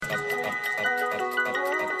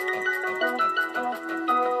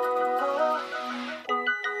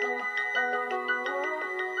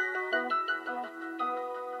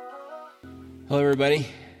Hello, everybody.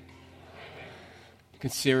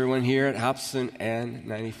 Good to see everyone here at Hobson and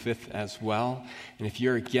 95th as well. And if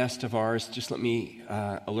you're a guest of ours, just let me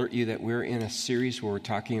alert you that we're in a series where we're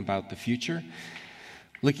talking about the future,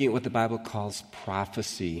 looking at what the Bible calls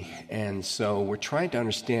prophecy. And so we're trying to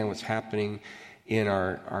understand what's happening in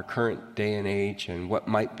our current day and age and what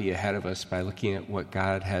might be ahead of us by looking at what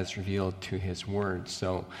God has revealed to His Word.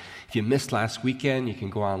 So if you missed last weekend, you can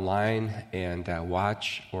go online and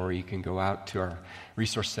watch, or you can go out to our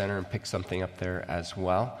resource center and pick something up there as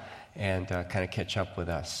well and kind of catch up with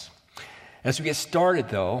us. As we get started,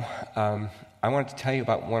 though, I wanted to tell you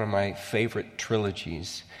about one of my favorite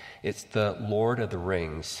trilogies. It's the Lord of the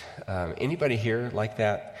Rings. Anybody here like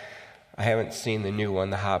that? I haven't seen the new one,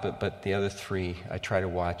 The Hobbit, but the other three I try to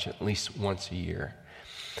watch at least once a year.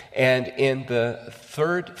 And in the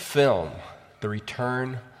third film, The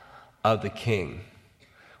Return of the King,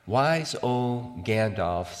 wise old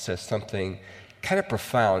Gandalf says something kind of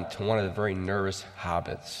profound to one of the very nervous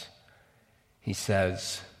hobbits. He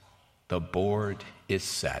says, "The board is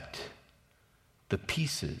set. The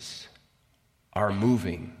pieces are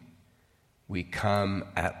moving. We come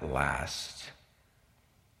at last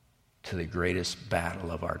to the greatest battle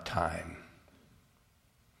of our time."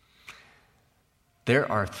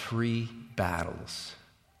 There are three battles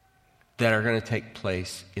that are going to take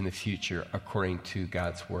place in the future according to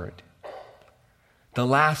God's Word. The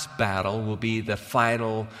last battle will be the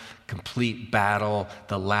final, complete battle,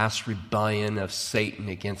 the last rebellion of Satan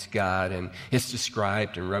against God, and it's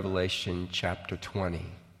described in Revelation chapter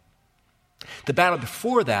 20. The battle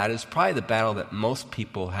before that is probably the battle that most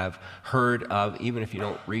people have heard of, even if you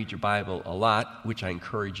don't read your Bible a lot, which I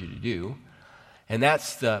encourage you to do. And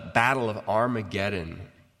that's the Battle of Armageddon,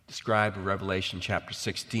 described in Revelation chapter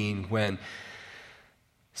 16, when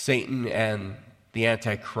Satan and the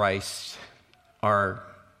Antichrist are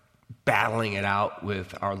battling it out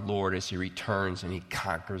with our Lord as He returns and He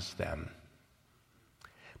conquers them.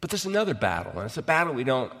 But there's another battle, and it's a battle we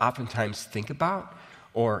don't oftentimes think about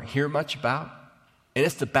or hear much about. And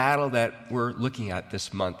it's the battle that we're looking at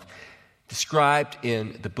this month, described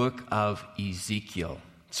in the book of Ezekiel.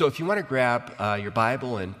 So if you want to grab your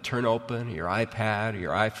Bible and turn open your iPad or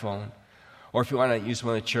your iPhone, or if you want to use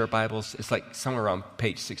one of the chair Bibles, it's like somewhere around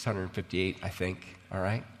page 658, I think, all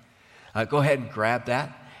right? Go ahead and grab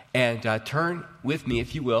that and turn with me,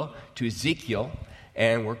 if you will, to Ezekiel,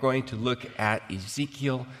 and we're going to look at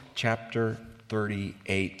Ezekiel chapter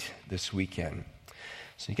 38 this weekend.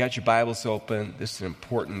 So you got your Bibles open. This is an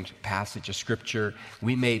important passage of Scripture.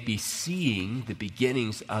 We may be seeing the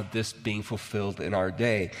beginnings of this being fulfilled in our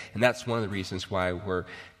day. And that's one of the reasons why we're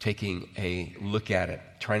taking a look at it,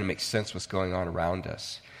 trying to make sense of what's going on around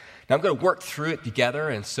us. Now I'm going to work through it together.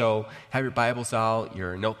 And so have your Bibles out,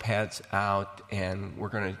 your notepads out, and we're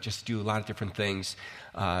going to just do a lot of different things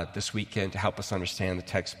this weekend to help us understand the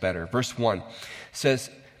text better. Verse 1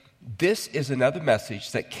 says, "This is another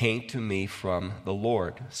message that came to me from the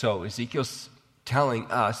Lord." So Ezekiel's telling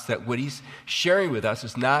us that what he's sharing with us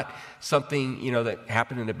is not something, that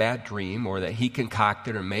happened in a bad dream or that he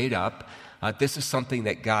concocted or made up. This is something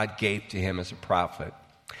that God gave to him as a prophet.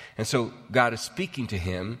 And so God is speaking to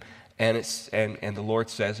him, and the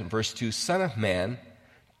Lord says in verse 2, "Son of man,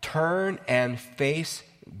 turn and face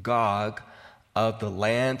Gog of the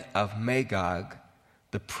land of Magog,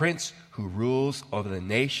 the prince who rules over the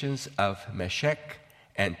nations of Meshech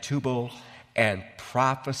and Tubal, and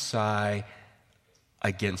prophesy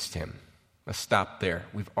against him." Let's stop there.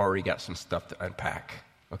 We've already got some stuff to unpack,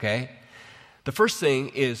 okay? The first thing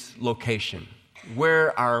is location.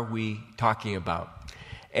 Where are we talking about?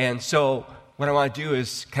 And so what I want to do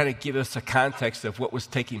is kind of give us a context of what was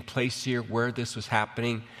taking place here, where this was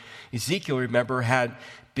happening. Ezekiel, remember, had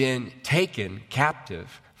been taken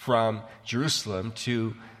captive from Jerusalem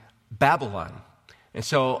to Babylon. And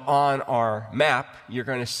so on our map, you're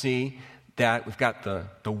going to see that we've got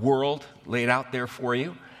the world laid out there for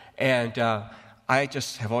you. And I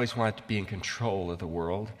just have always wanted to be in control of the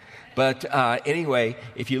world. But anyway,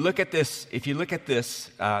 if you look at this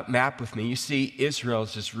map with me, you see Israel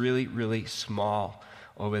is just really, really small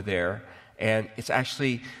over there. And it's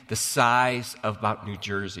actually the size of about New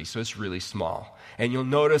Jersey, so it's really small. And you'll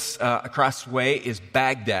notice across the way is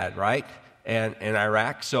Baghdad, right? And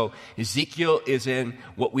Iraq. So Ezekiel is in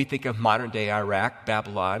what we think of modern-day Iraq,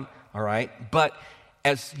 Babylon, all right? But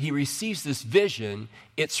as he receives this vision,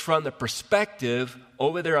 it's from the perspective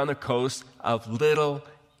over there on the coast of little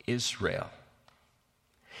Israel.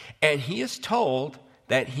 And he is told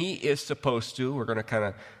that he is supposed to, we're going to kind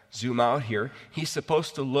of zoom out here, he's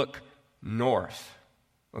supposed to look north.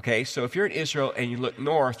 Okay, so if you're in Israel and you look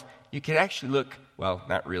north, you can actually look, well,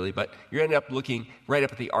 not really, but you end up looking right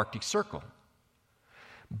up at the Arctic Circle.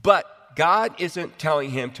 But God isn't telling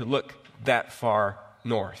him to look that far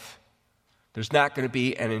north. There's not going to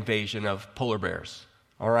be an invasion of polar bears,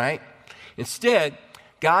 all right? Instead,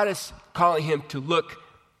 God is calling him to look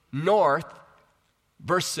north,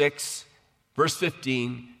 verse 6, verse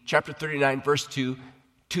 15, chapter 39, verse 2,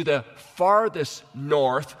 to the farthest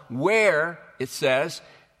north where, it says,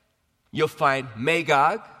 you'll find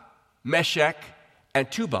Magog, Meshech,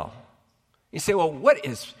 and Tubal. You say, well, what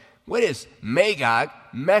is Magog,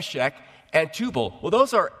 Meshech, and Tubal? Well,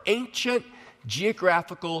 those are ancient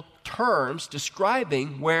geographical terms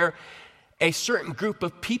describing where a certain group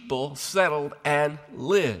of people settled and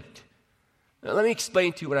lived. Now, let me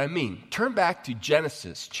explain to you what I mean. Turn back to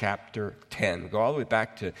Genesis chapter 10. Go all the way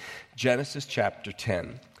back to Genesis chapter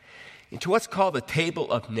 10. Into what's called the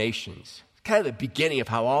Table of Nations. It's kind of the beginning of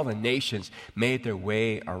how all the nations made their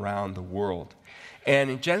way around the world.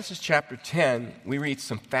 And in Genesis chapter 10, we read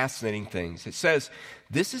some fascinating things. It says,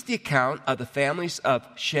 this is the account of the families of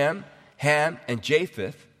Shem, Ham, and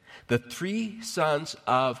Japheth, the three sons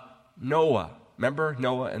of Noah. Remember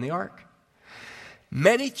Noah and the ark?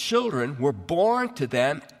 Many children were born to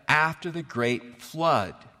them after the great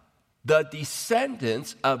flood. The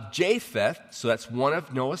descendants of Japheth, so that's one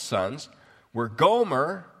of Noah's sons, were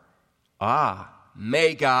Gomer,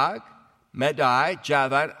 Magog, Madai,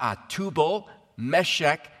 Javan, Tubal,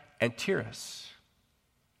 Meshech, and Tiras.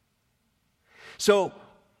 So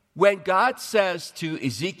when God says to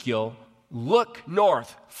Ezekiel, look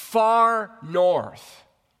north, far north,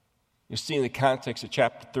 you see in the context of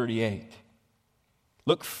chapter 38.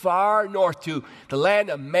 Look far north to the land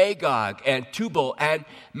of Magog and Tubal and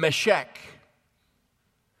Meshech.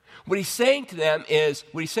 What he's saying to him is,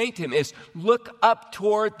 look up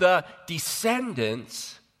toward the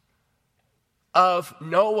descendants of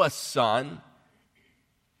Noah's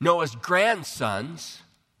grandsons,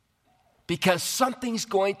 because something's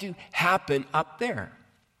going to happen up there.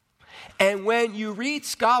 And when you read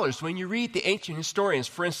scholars, when you read the ancient historians,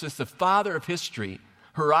 for instance, the father of history,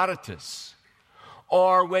 Herodotus,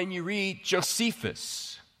 or when you read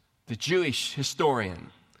Josephus, the Jewish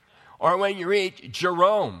historian, or when you read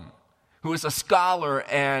Jerome, who was a scholar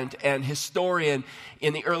and historian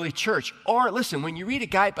in the early church, or listen, when you read a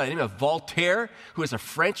guy by the name of Voltaire, who is a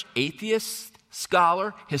French atheist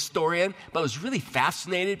scholar, historian, but was really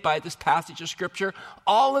fascinated by this passage of Scripture,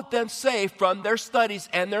 all of them say from their studies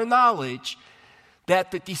and their knowledge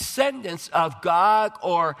that the descendants of Gog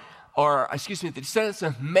the descendants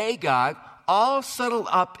of Magog all settled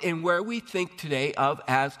up in where we think today of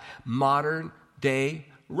as modern-day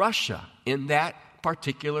Russia, in that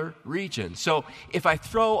particular region. So if I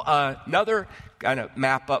throw another kind of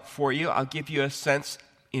map up for you, I'll give you a sense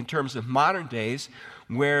in terms of modern days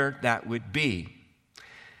where that would be.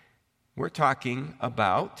 We're talking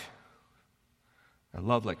about, I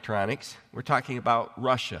love electronics, we're talking about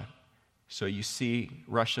Russia. So you see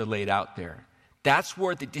Russia laid out there. That's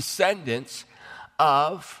where the descendants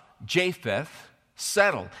of Japheth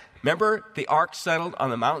settled. Remember, the ark settled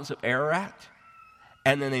on the mountains of Ararat?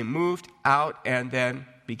 And then they moved out and then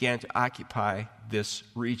began to occupy this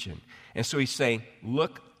region. And so he's saying,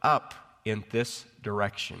 look up in this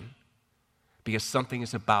direction, because something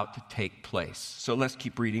is about to take place. So let's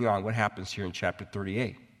keep reading on. What happens here in chapter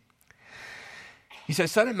 38? He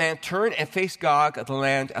says, Son of man, turn and face Gog of the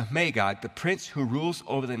land of Magog, the prince who rules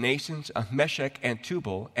over the nations of Meshech and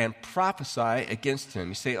Tubal, and prophesy against him.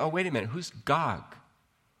 You say, oh, wait a minute, who's Gog?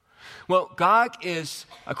 Well, Gog is,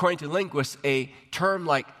 according to linguists, a term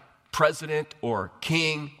like president or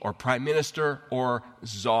king or prime minister or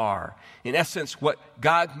czar. In essence, what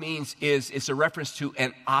Gog means is it's a reference to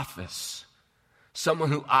an office, someone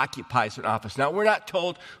who occupies an office. Now, we're not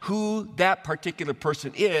told who that particular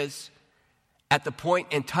person is at the point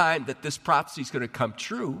in time that this prophecy is going to come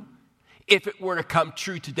true. If it were to come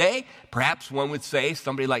true today, perhaps one would say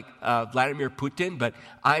somebody like Vladimir Putin, but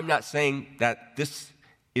I'm not saying that this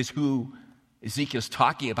is who Ezekiel's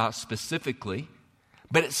talking about specifically.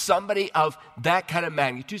 But it's somebody of that kind of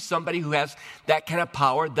magnitude, somebody who has that kind of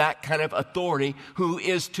power, that kind of authority, who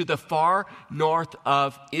is to the far north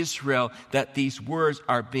of Israel that these words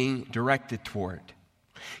are being directed toward.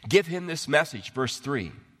 Give him this message, verse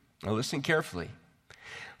 3. Now listen carefully.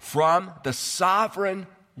 From the sovereign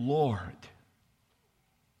Lord,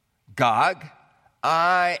 Gog,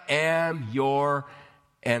 I am your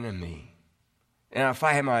enemy. And if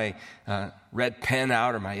I had my red pen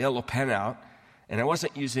out or my yellow pen out, and I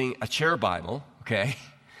wasn't using a chair Bible, okay,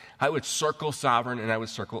 I would circle sovereign and I would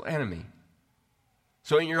circle enemy.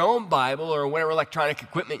 So in your own Bible or whatever electronic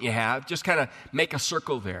equipment you have, just kind of make a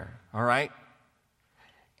circle there. all right?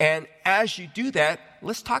 And as you do that,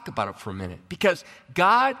 let's talk about it for a minute. Because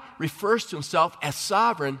God refers to himself as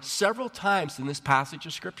sovereign several times in this passage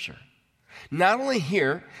of Scripture. Not only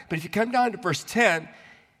here, but if you come down to verse 10,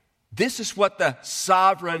 this is what the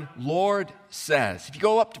sovereign Lord says. If you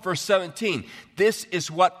go up to verse 17, this is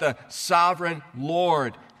what the sovereign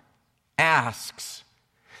Lord asks.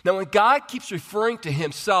 Now, when God keeps referring to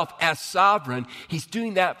himself as sovereign, he's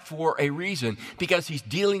doing that for a reason, because he's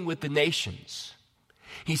dealing with the nations.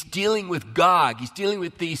 He's dealing with Gog. He's dealing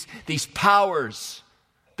with these powers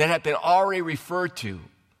that have been already referred to.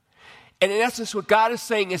 And in essence, what God is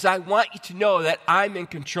saying is, I want you to know that I'm in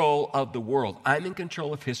control of the world. I'm in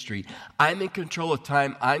control of history. I'm in control of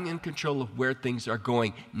time. I'm in control of where things are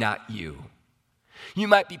going, not you. You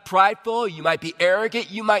might be prideful. You might be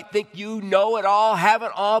arrogant. You might think you know it all, have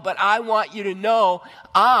it all. But I want you to know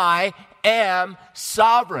I am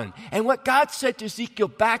sovereign. And what God said to Ezekiel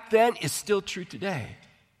back then is still true today.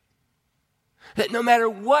 That no matter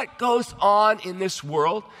what goes on in this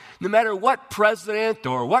world, no matter what president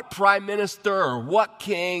or what prime minister or what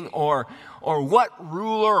king or what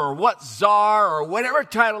ruler or what czar or whatever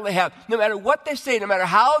title they have, no matter what they say, no matter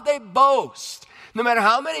how they boast, no matter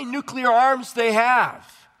how many nuclear arms they have,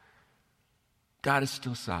 God is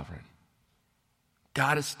still sovereign.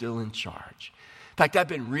 God is still in charge. In fact, I've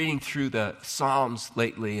been reading through the Psalms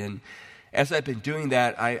lately, and as I've been doing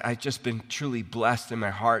that, I've just been truly blessed in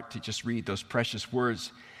my heart to just read those precious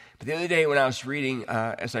words. But the other day when I was reading,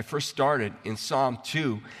 as I first started in Psalm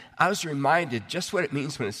 2, I was reminded just what it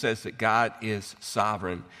means when it says that God is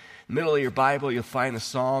sovereign. In the middle of your Bible, you'll find the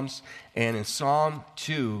Psalms. And in Psalm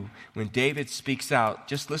 2, when David speaks out,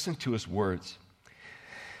 just listen to his words.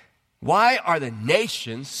 Why are the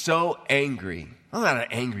nations so angry? A lot of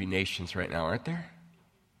angry nations right now, aren't there?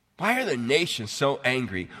 Why are the nations so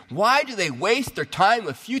angry? Why do they waste their time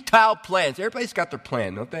with futile plans? Everybody's got their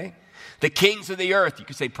plan, don't they? The kings of the earth, you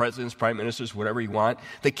could say presidents, prime ministers, whatever you want.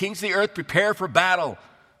 The kings of the earth prepare for battle.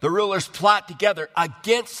 The rulers plot together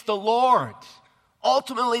against the Lord.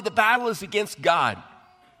 Ultimately, the battle is against God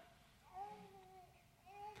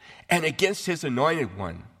and against his anointed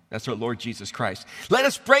one. That's our Lord Jesus Christ. Let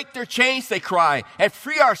us break their chains, they cry, and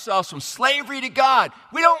free ourselves from slavery to God.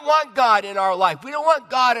 We don't want God in our life. We don't want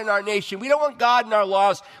God in our nation. We don't want God in our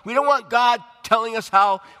laws. We don't want God telling us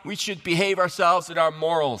how we should behave ourselves and our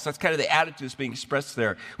morals. That's kind of the attitude that's being expressed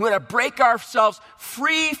there. We want to break ourselves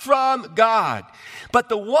free from God. But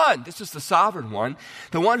the one, this is the sovereign one,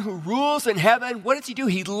 the one who rules in heaven, what does he do?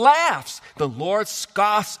 He laughs. The Lord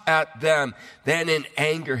scoffs at them. Then in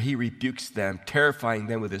anger he rebukes them, terrifying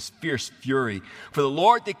them with his fierce fury. For the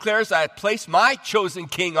Lord declares, I have placed my chosen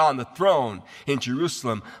king on the throne in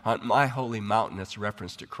Jerusalem on my holy mountain. That's a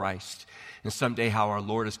reference to Christ. And someday how our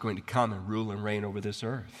Lord is going to come and rule and reign over this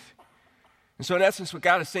earth. And so in essence, what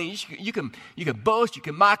God is saying, you can boast, you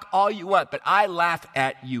can mock all you want, but I laugh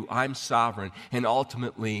at you. I'm sovereign. And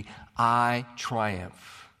ultimately, I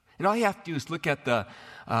triumph. And all you have to do is look at the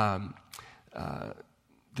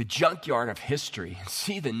junkyard of history and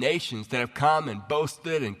see the nations that have come and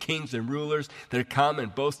boasted and kings and rulers that have come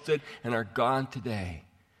and boasted and are gone today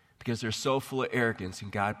because they're so full of arrogance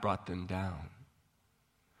and God brought them down.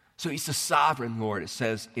 So he's the sovereign Lord, it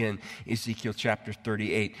says in Ezekiel chapter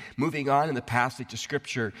 38. Moving on in the passage of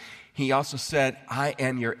Scripture, he also said, I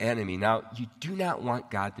am your enemy. Now, you do not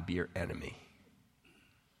want God to be your enemy.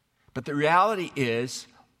 But the reality is,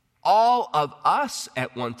 all of us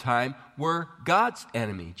at one time were God's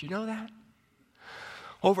enemy. Do you know that?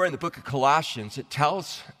 Over in the book of Colossians, it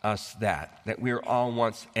tells us that we are all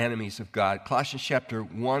once enemies of God. Colossians chapter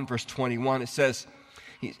 1, verse 21, it says,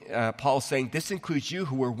 Paul's saying, this includes you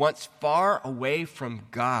who were once far away from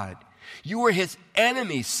God. You were his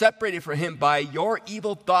enemies, separated from him by your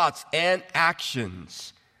evil thoughts and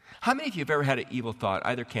actions. How many of you have ever had an evil thought?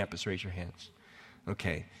 Either campus, raise your hands.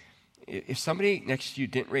 Okay. If somebody next to you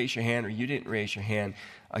didn't raise your hand or you didn't raise your hand,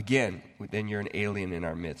 again, then you're an alien in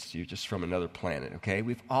our midst. You're just from another planet, okay?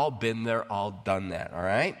 We've all been there, all done that, all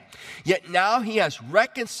right? Yet now he has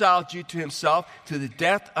reconciled you to himself through the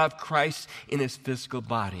death of Christ in his physical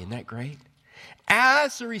body. Isn't that great?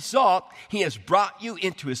 As a result, he has brought you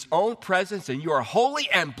into his own presence, and you are holy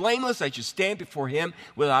and blameless as you stand before him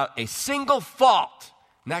without a single fault.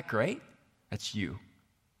 Isn't that great? That's you.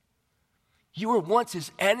 You were once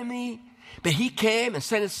his enemy, but he came and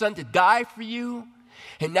sent his son to die for you.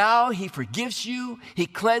 And now he forgives you, he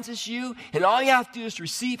cleanses you, and all you have to do is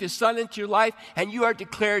receive his son into your life, and you are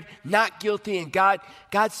declared not guilty, and God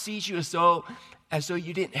sees you as though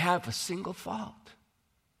you didn't have a single fault.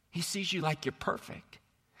 He sees you like you're perfect.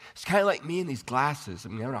 It's kind of like me and these glasses.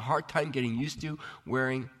 I'm having a hard time getting used to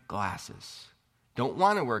wearing glasses. Don't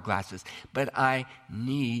want to wear glasses, but I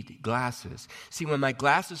need glasses. See, when my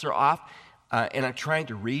glasses are off and I'm trying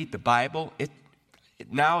to read the Bible,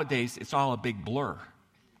 nowadays it's all a big blur,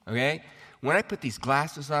 okay? When I put these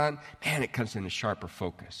glasses on, man, it comes into sharper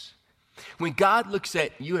focus. When God looks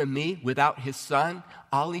at you and me without his Son,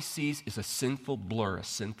 all he sees is a sinful blur, a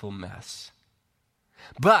sinful mess.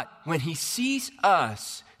 But when he sees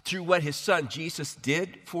us through what his Son Jesus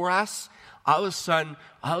did for us, all of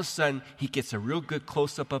a sudden, he gets a real good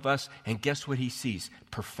close-up of us, and guess what he sees?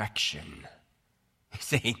 Perfection. He's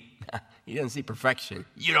saying, he doesn't see perfection.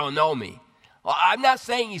 You don't know me. Well, I'm not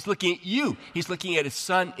saying he's looking at you. He's looking at his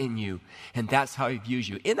Son in you, and that's how he views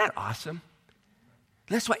you. Isn't that awesome?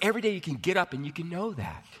 And that's why every day you can get up and you can know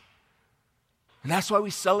that. And that's why we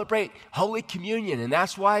celebrate Holy Communion, and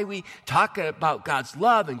that's why we talk about God's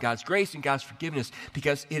love and God's grace and God's forgiveness,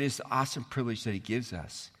 because it is the awesome privilege that he gives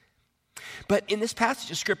us. But in this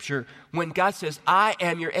passage of Scripture, when God says, I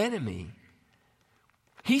am your enemy,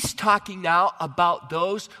 he's talking now about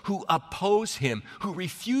those who oppose him, who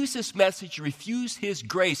refuse his message, refuse his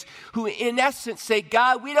grace, who in essence say,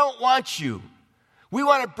 God, we don't want you. We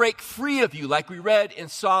want to break free of you, like we read in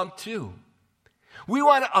Psalm 2. We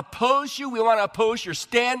want to oppose you. We want to oppose your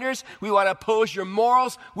standards. We want to oppose your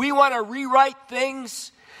morals. We want to rewrite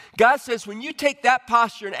things. God says, when you take that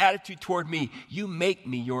posture and attitude toward me, you make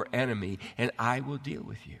me your enemy, and I will deal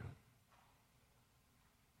with you.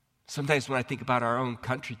 Sometimes when I think about our own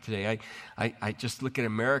country today, I just look at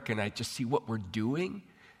America and I just see what we're doing,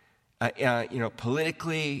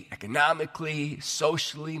 politically, economically,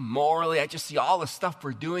 socially, morally. I just see all the stuff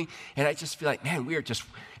we're doing, and I just feel like, man,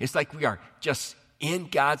 it's like we are just in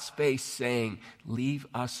God's face saying, leave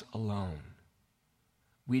us alone.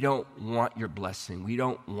 We don't want your blessing. We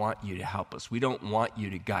don't want you to help us. We don't want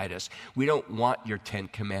you to guide us. We don't want your 10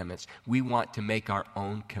 commandments. We want to make our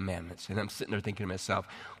own commandments. And I'm sitting there thinking to myself,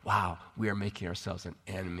 wow, we are making ourselves an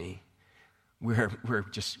enemy. We're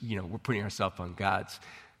just, we're putting ourselves on God's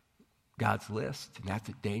list, and that's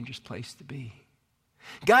a dangerous place to be.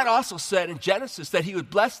 God also said in Genesis that he would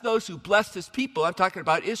bless those who blessed his people. I'm talking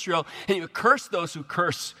about Israel, and he would curse those who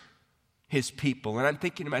curse his people. And I'm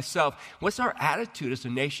thinking to myself, what's our attitude as a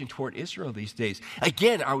nation toward Israel these days?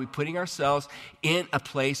 Again, are we putting ourselves in a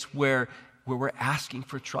place where we're asking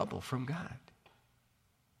for trouble from God?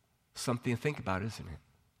 Something to think about, isn't it?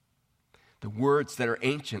 The words that are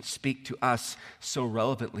ancient speak to us so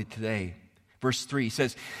relevantly today. Verse 3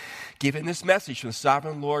 says, given this message from the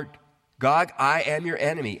sovereign Lord God, I am your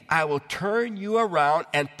enemy. I will turn you around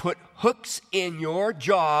and put hooks in your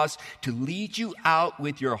jaws to lead you out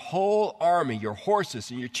with your whole army, your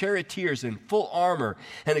horses and your charioteers in full armor,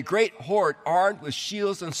 and a great horde armed with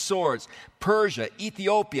shields and swords. Persia,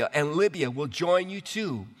 Ethiopia, and Libya will join you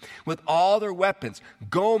too, with all their weapons.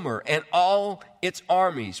 Gomer and all its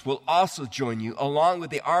armies will also join you, along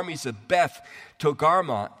with the armies of Beth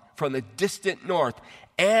Togarmah from the distant north,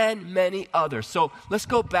 and many others. So let's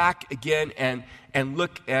go back again and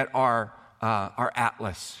look at our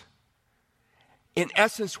atlas. In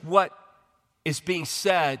essence, what is being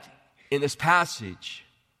said in this passage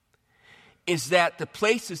is that the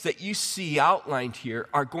places that you see outlined here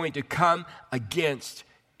are going to come against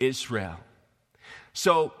Israel.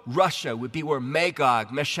 So Russia would be where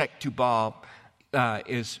Magog, Meshech, Tubal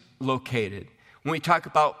is located. When we talk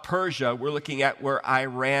about Persia, we're looking at where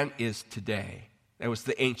Iran is today. That was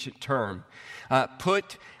the ancient term.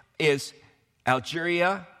 Put is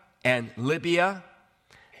Algeria and Libya.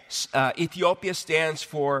 Ethiopia stands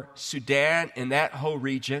for Sudan and that whole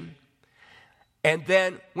region. And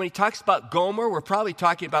then when he talks about Gomer, we're probably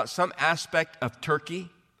talking about some aspect of Turkey.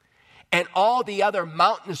 And all the other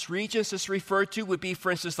mountainous regions it's referred to would be,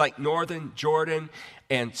 for instance, like northern Jordan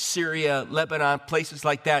and Syria, Lebanon, places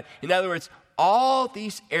like that. In other words, all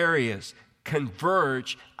these areas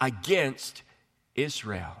converge against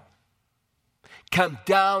Israel. Come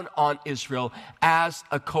down on Israel as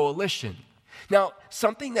a coalition. Now,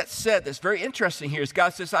 something that's said that's very interesting here is God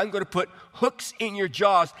says, I'm going to put hooks in your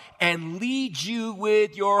jaws and lead you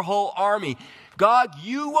with your whole army. God,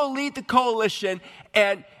 you will lead the coalition,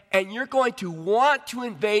 and you're going to want to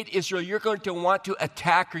invade Israel. You're going to want to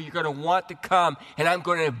attack her. You're going to want to come, and I'm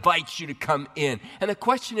going to invite you to come in. And the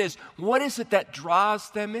question is, what is it that draws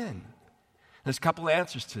them in? There's a couple of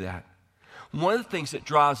answers to that. One of the things that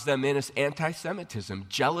draws them in is anti-Semitism,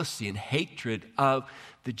 jealousy and hatred of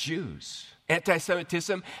the Jews.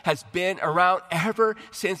 Anti-Semitism has been around ever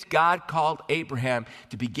since God called Abraham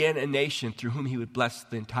to begin a nation through whom he would bless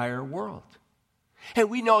the entire world. And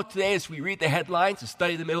we know today, as we read the headlines and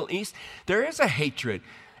study the Middle East, there is a hatred.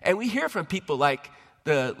 And we hear from people like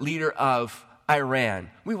the leader of Iran.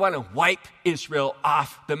 We want to wipe Israel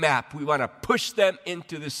off the map. We want to push them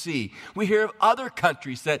into the sea. We hear of other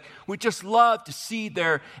countries that would just love to see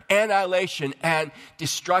their annihilation and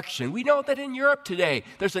destruction. We know that in Europe today,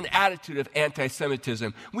 there's an attitude of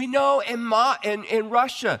anti-Semitism. We know in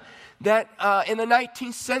Russia that in the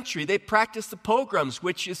 19th century, they practiced the pogroms,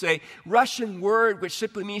 which is a Russian word which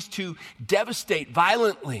simply means to devastate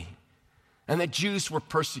violently. And the Jews were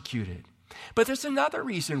persecuted. But there's another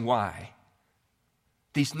reason why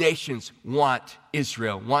these nations want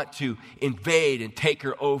Israel, want to invade and take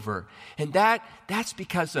her over. And that's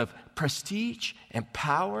because of prestige and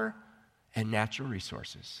power and natural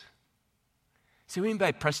resources. So what do you mean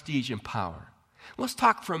by prestige and power? Let's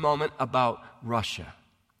talk for a moment about Russia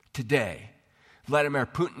today. Vladimir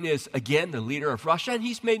Putin is, again, the leader of Russia, and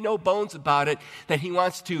he's made no bones about it, that he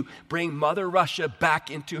wants to bring Mother Russia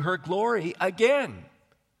back into her glory again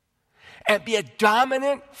and be a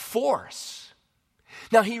dominant force.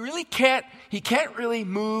 Now, he can't really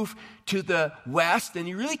move to the west, and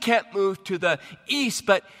he really can't move to the east,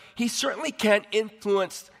 but he certainly can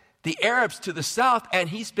influence the Arabs to the south, and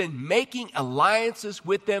he's been making alliances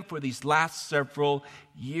with them for these last several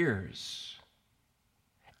years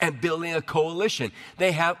and building a coalition.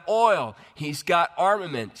 They have oil. He's got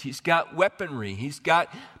armament. He's got weaponry. He's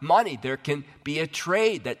got money. There can be a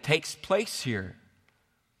trade that takes place here.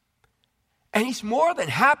 And he's more than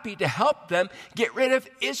happy to help them get rid of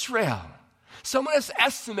Israel. Someone has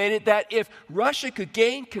estimated that if Russia could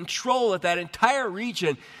gain control of that entire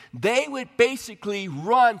region, they would basically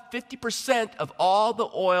run 50% of all the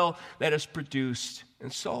oil that is produced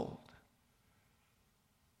and sold.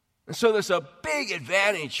 And so there's a big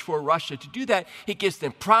advantage for Russia to do that. It gives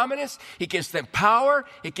them prominence, it gives them power,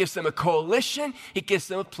 it gives them a coalition, it gives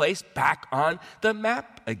them a place back on the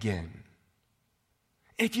map again.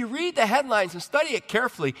 If you read the headlines and study it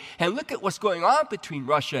carefully and look at what's going on between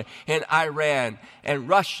Russia and Iran and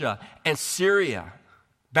Russia and Syria,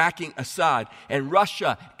 backing Assad, and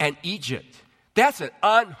Russia and Egypt, that's an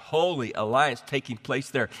unholy alliance taking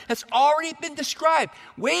place there. That's already been described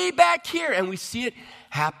way back here, and we see it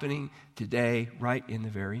happening today right in the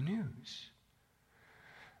very news.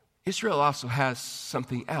 Israel also has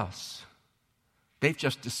something else. They've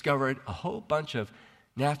just discovered a whole bunch of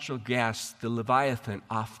natural gas, the Leviathan,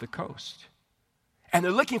 off the coast. And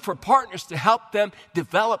they're looking for partners to help them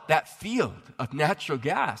develop that field of natural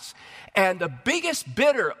gas. And the biggest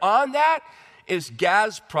bidder on that is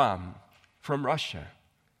Gazprom from Russia.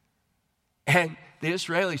 And the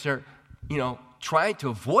Israelis are, trying to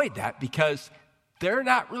avoid that because they're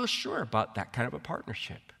not real sure about that kind of a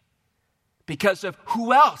partnership, because of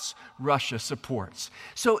who else Russia supports.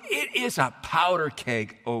 So it is a powder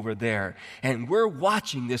keg over there. And we're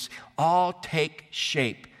watching this all take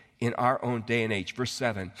shape in our own day and age. Verse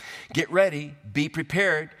 7, get ready, be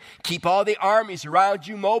prepared, keep all the armies around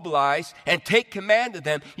you mobilized, and take command of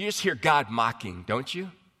them. You just hear God mocking, don't you?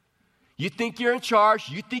 You think you're in charge.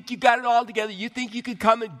 You think you got it all together. You think you can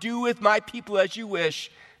come and do with my people as you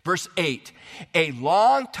wish. Verse 8, a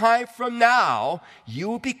long time from now, you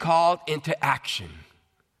will be called into action.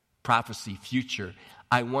 Prophecy, future.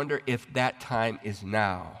 I wonder if that time is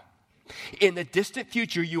now. In the distant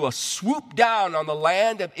future, you will swoop down on the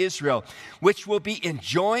land of Israel, which will be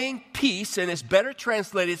enjoying peace, and is better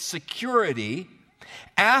translated security,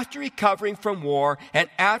 after recovering from war and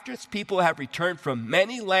after its people have returned from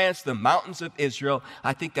many lands to the mountains of Israel.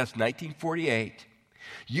 I think that's 1948.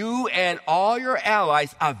 You and all your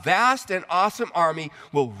allies, a vast and awesome army,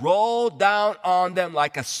 will roll down on them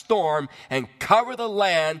like a storm and cover the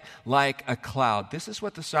land like a cloud. This is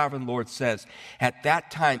what the sovereign Lord says. At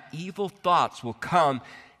that time, evil thoughts will come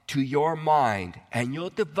to your mind, and you'll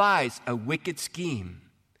devise a wicked scheme.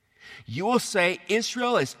 You will say,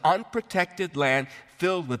 Israel is unprotected land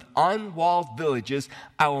filled with unwalled villages.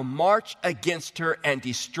 I will march against her and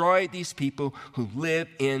destroy these people who live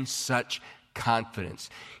in such confidence.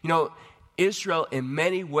 Israel in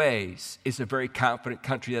many ways is a very confident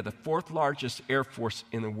country. They have the fourth largest air force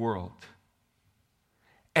in the world.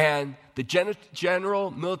 And the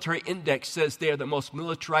General Military Index says they are the most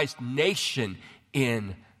militarized nation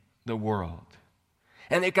in the world.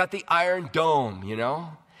 And they've got the Iron Dome,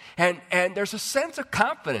 And there's a sense of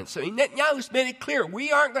confidence. I mean, Netanyahu's made it clear,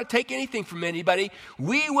 we aren't going to take anything from anybody.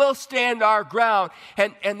 We will stand our ground.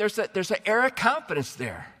 And there's an air of confidence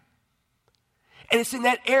there. And it's in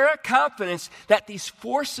that air of confidence that these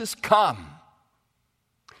forces come.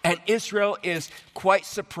 And Israel is quite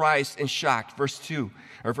surprised and shocked. Verse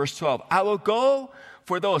 12, I will go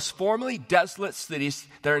for those formerly desolate cities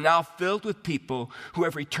that are now filled with people who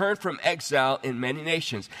have returned from exile in many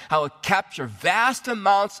nations. I will capture vast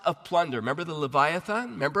amounts of plunder. Remember the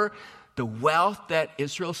Leviathan? Remember the wealth that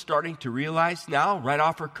Israel's starting to realize now right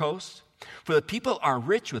off her coast? For the people are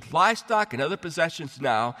rich with livestock and other possessions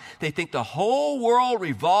now. They think the whole world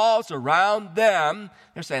revolves around them.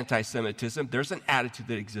 There's anti-Semitism. There's an attitude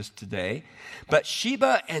that exists today. But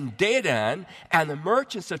Sheba and Dedan and the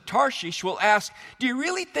merchants of Tarshish will ask, do you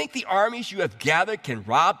really think the armies you have gathered can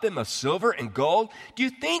rob them of silver and gold? Do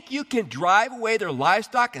you think you can drive away their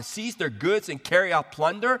livestock and seize their goods and carry out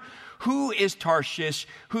plunder? Who is Tarshish?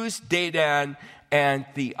 Who's Dedan? And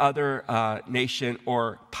the other nation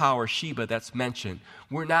or power, Sheba, that's mentioned.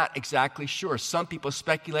 We're not exactly sure. Some people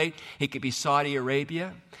speculate it could be Saudi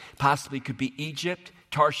Arabia, possibly could be Egypt.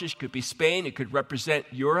 Tarshish could be Spain. It could represent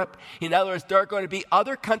Europe. In other words, there are going to be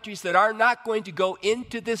other countries that are not going to go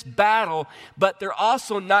into this battle, but they're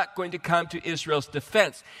also not going to come to Israel's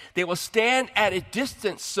defense. They will stand at a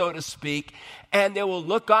distance, so to speak, and they will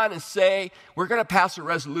look on and say, we're going to pass a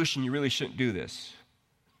resolution. You really shouldn't do this.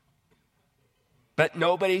 But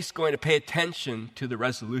nobody's going to pay attention to the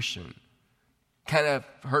resolution. Kind of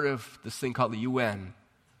heard of this thing called the UN.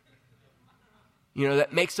 You know,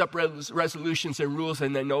 that makes up resolutions and rules,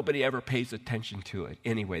 and then nobody ever pays attention to it.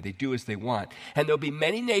 Anyway, they do as they want. And there'll be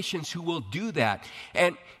many nations who will do that.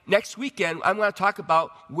 And next weekend, I'm going to talk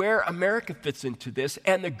about where America fits into this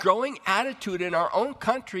and the growing attitude in our own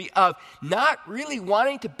country of not really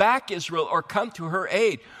wanting to back Israel or come to her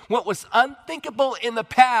aid. What was unthinkable in the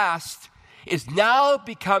past is now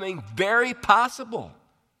becoming very possible.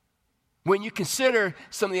 When you consider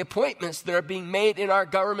some of the appointments that are being made in our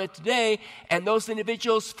government today and those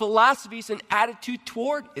individuals' philosophies and attitude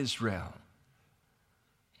toward Israel.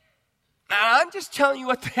 Now, I'm just telling you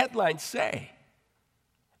what the headlines say.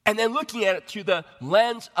 And then looking at it through the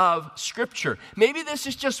lens of Scripture. Maybe this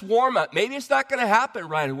is just warm-up. Maybe it's not going to happen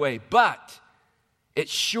right away. But it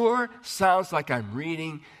sure sounds like I'm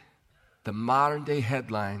reading the modern-day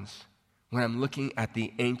headlines when I'm looking at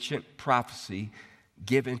the ancient prophecy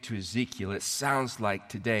given to Ezekiel. It sounds like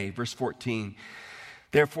today. Verse 14,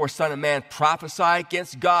 therefore, son of man, prophesy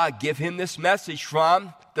against God. Give him this message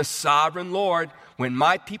from the sovereign Lord. When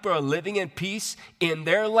my people are living in peace in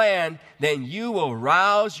their land, then you will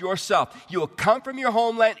rouse yourself. You will come from your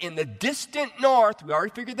homeland in the distant north. We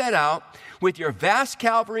already figured that out. With your vast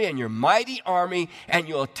cavalry and your mighty army, and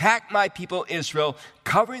you'll attack my people Israel,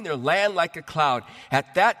 covering their land like a cloud.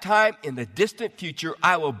 At that time, in the distant future,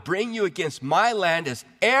 I will bring you against my land as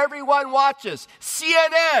everyone watches.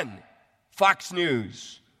 CNN, Fox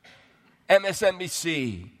News,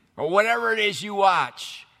 MSNBC, or whatever it is you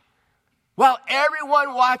watch. While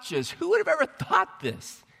everyone watches, who would have ever thought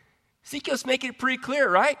this? Ezekiel's making it pretty clear,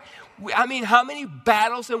 right? I mean, how many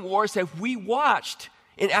battles and wars have we watched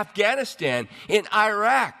in Afghanistan, in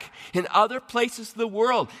Iraq, in other places of the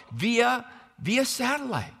world via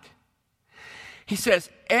satellite? He says,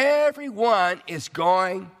 everyone is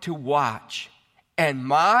going to watch. And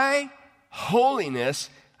my holiness,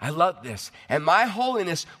 I love this, and my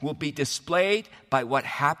holiness will be displayed by what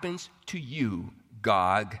happens to you,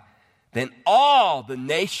 Gog. Then all the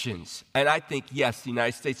nations, and I think, yes, the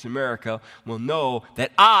United States of America, will know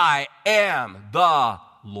that I am the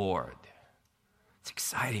Lord. It's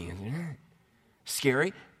exciting, isn't it?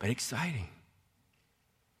 Scary, but exciting.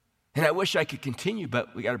 And I wish I could continue,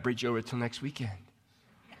 but we got to bridge over till next weekend.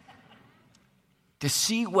 To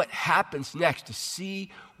see what happens next, to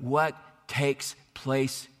see what takes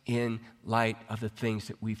place in light of the things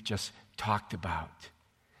that we've just talked about.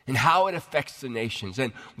 And how it affects the nations,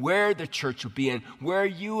 and where the church will be, and where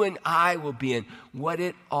you and I will be, and what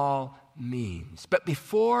it all means. But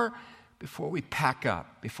before we pack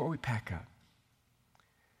up,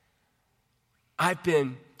 I've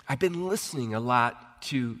been listening a lot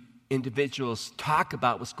to individuals talk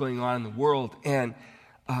about what's going on in the world. And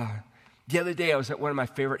the other day I was at one of my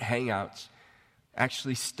favorite hangouts,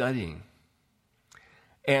 actually studying.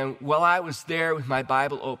 And while I was there with my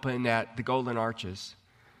Bible open at the Golden Arches,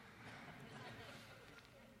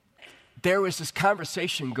 there was this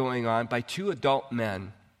conversation going on by two adult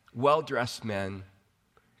men, well-dressed men,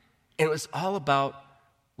 and it was all about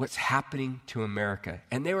what's happening to America.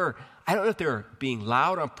 And they were, I don't know if they were being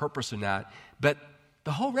loud on purpose or not, but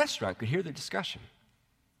the whole restaurant could hear the discussion.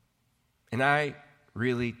 And I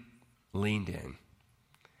really leaned in. And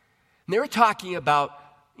they were talking about,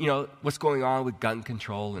 what's going on with gun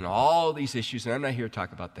control and all these issues, and I'm not here to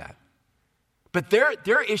talk about that. But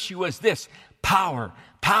their issue was this: power.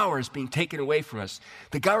 Power is being taken away from us.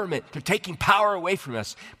 The government, they're taking power away from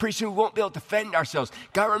us. Pretty soon we won't be able to defend ourselves.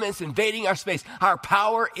 Government's invading our space. Our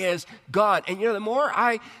power is gone. And the more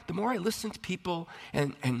I listen to people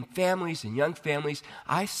and families and young families,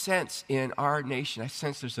 I sense in our nation,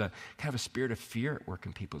 there's a kind of a spirit of fear at work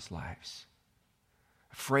in people's lives.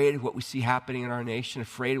 Afraid of what we see happening in our nation,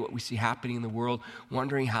 afraid of what we see happening in the world,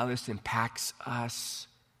 wondering how this impacts us.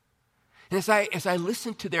 And as I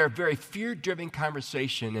listened to their very fear-driven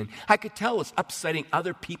conversation, and I could tell it was upsetting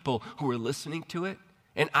other people who were listening to it,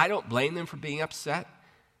 and I don't blame them for being upset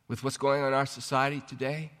with what's going on in our society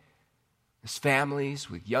today. As families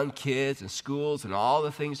with young kids and schools and all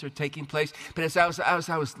the things that are taking place. But as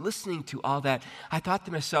I was listening to all that, I thought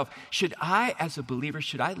to myself, should I, as a believer,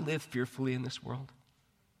 should I live fearfully in this world?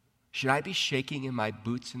 Should I be shaking in my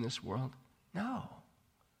boots in this world? No.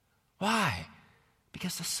 Why?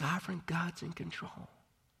 Because the sovereign God's in control.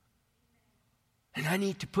 And I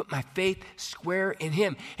need to put my faith square in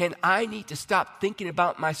Him. And I need to stop thinking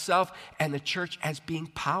about myself and the church as being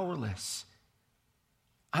powerless.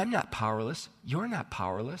 I'm not powerless. You're not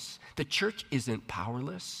powerless. The church isn't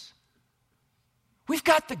powerless. We've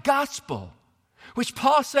got the gospel, which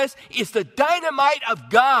Paul says is the dynamite of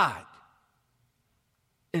God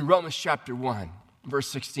in Romans chapter 1. Verse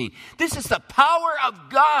 16. This is the power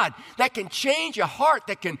of God that can change a heart,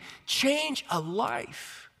 that can change a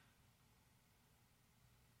life.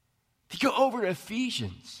 If you go over to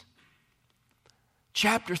Ephesians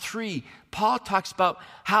chapter 3, Paul talks about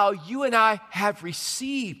how you and I have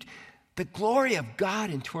received the glory of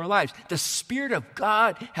God into our lives. The Spirit of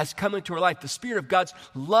God has come into our life. The Spirit of God's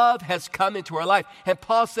love has come into our life. And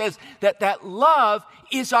Paul says that love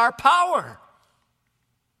is our power.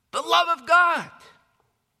 The love of God.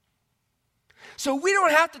 So we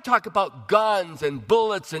don't have to talk about guns and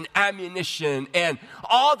bullets and ammunition and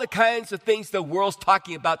all the kinds of things the world's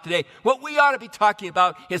talking about today. What we ought to be talking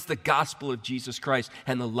about is the gospel of Jesus Christ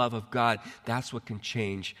and the love of God. That's what can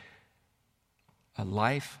change a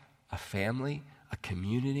life, a family, a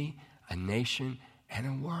community, a nation, and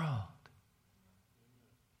a world.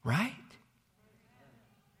 Right?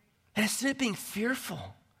 And instead of being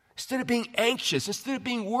fearful, instead of being anxious, instead of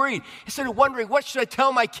being worried, instead of wondering, what should I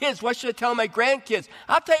tell my kids? What should I tell my grandkids?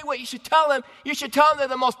 I'll tell you what you should tell them. You should tell them they're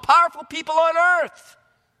the most powerful people on earth.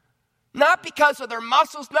 Not because of their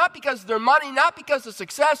muscles, not because of their money, not because of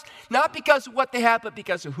success, not because of what they have, but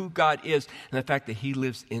because of who God is and the fact that He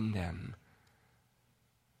lives in them.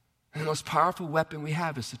 And the most powerful weapon we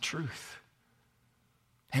have is the truth.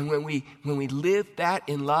 And when we live that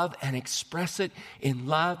in love and express it in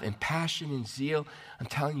love and passion and zeal, I'm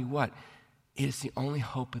telling you what, it is the only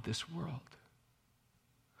hope of this world.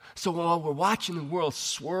 So while we're watching the world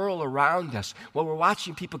swirl around us, while we're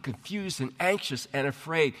watching people confused and anxious and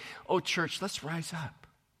afraid, oh church, let's rise up.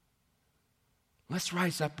 Let's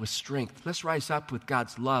rise up with strength. Let's rise up with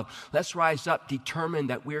God's love. Let's rise up determined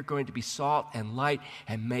that we're going to be salt and light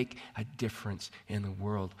and make a difference in the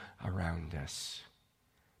world around us.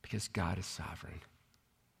 Because God is sovereign.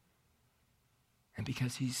 And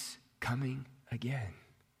because He's coming again.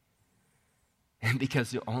 And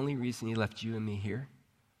because the only reason He left you and me here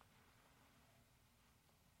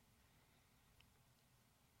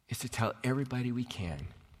is to tell everybody we can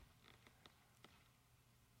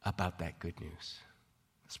about that good news.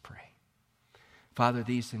 Let's pray. Father,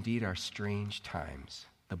 these indeed are strange times.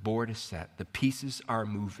 The board is set. The pieces are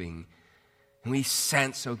moving. And we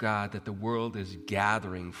sense, oh God, that the world is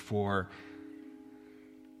gathering for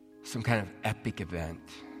some kind of epic event.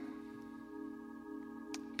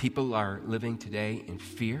 People are living today in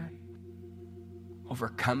fear,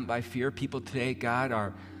 overcome by fear. People today, God,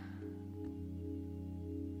 are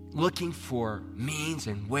looking for means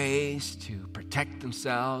and ways to protect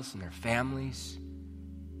themselves and their families.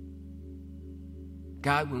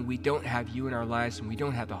 God, when we don't have you in our lives and we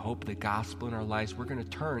don't have the hope of the gospel in our lives, we're going to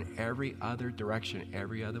turn every other direction,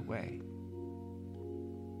 every other way.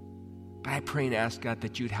 But I pray and ask, God,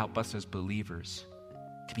 that you'd help us as believers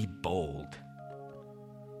to be bold.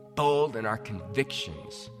 Bold in our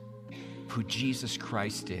convictions of who Jesus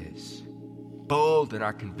Christ is. Bold in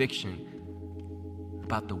our conviction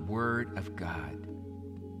about the Word of God.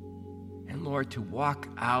 And Lord, to walk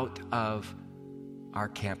out of our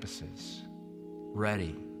campuses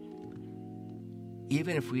ready,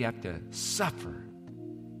 even if we have to suffer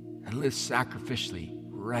and live sacrificially,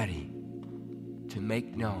 ready to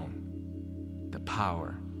make known the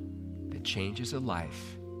power that changes a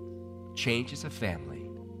life, changes a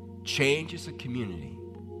family, changes a community,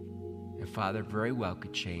 and Father, very well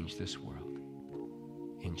could change this world.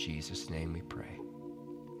 In Jesus' name we pray.